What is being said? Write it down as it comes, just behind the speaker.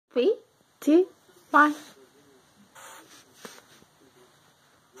3, 2, 1.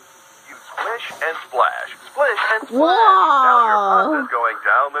 You splish and splash, splish and splash. Whoa. Now your pasta's going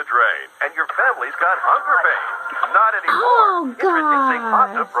down the drain, and your family's got hunger pains. Not anymore. Oh, Introducing God.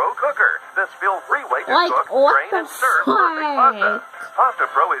 Pasta Pro Cooker, the spill-free way to Like, cook, what drain, the and serve perfect pasta. fuck? Pasta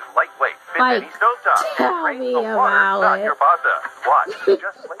Pro is lightweight, fits Like, any stovetop. tell Drains me the water, about not it. your pasta. Watch,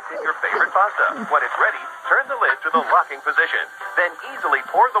 just place in your favorite pasta. When it's ready, turn the lid to the locking position. Then easily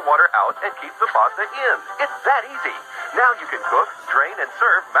pour the water out and keep the pasta in. It's that easy. Now you can cook, drain, and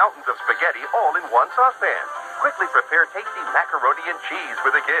serve mountains of spaghetti all in one saucepan. Quickly prepare tasty macaroni and cheese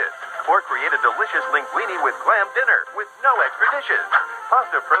for the kids. Or create a delicious linguine with clam dinner with no extra dishes.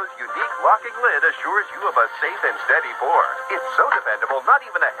 Pasta Pro's unique locking lid assures you of a safe and steady pour. It's so dependable, not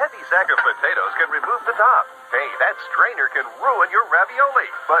even a heavy sack of potatoes can remove the top. Hey, that strainer can ruin your ravioli.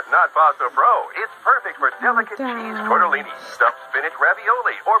 But not Pasta Pro. It's perfect for delicate cheese tortellini, stuffed spinach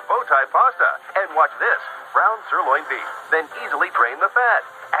ravioli, or bow tie pasta. And watch this, brown sirloin beef. Then easily drain the fat.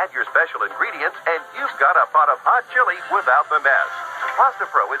 Add your special ingredients, and you've got a pot of hot chili without the mess. Pasta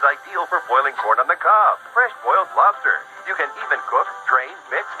Pro is ideal for boiling corn on the cob, fresh boiled lobster. You can even cook, drain,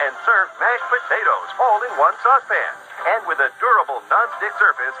 mix, and serve mashed potatoes all in one saucepan. And with a durable non-stick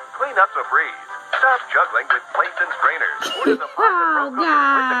surface, cleanup's a breeze. Stop juggling with plates and strainers. Order the Pasta Pro Cooker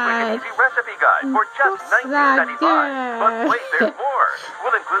with the quick and easy recipe guide for just $19.95. But wait, there's more.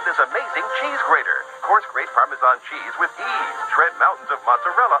 We'll include this amazing cheese grater. Coarse grate Parmesan cheese with ease. Shred mountains of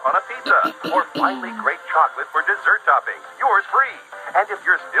mozzarella on a pizza. Or finely grate chocolate for dessert toppings. Yours free. And if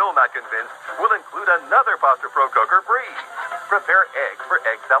you're still not convinced, we'll include another Pasta Pro Cooker free. Prepare eggs for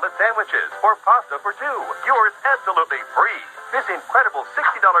egg salad sandwiches or pasta for two. Yours absolutely free. This incredible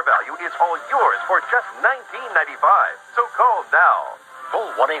 $60 value is all yours for just $19.95. So call now. Call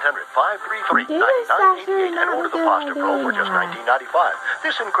 1-800-533-9988 and order the Pasta Pro for just $19.95.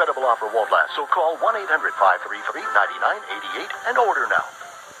 This incredible offer won't last, so call 1-800-533-9988 and order now.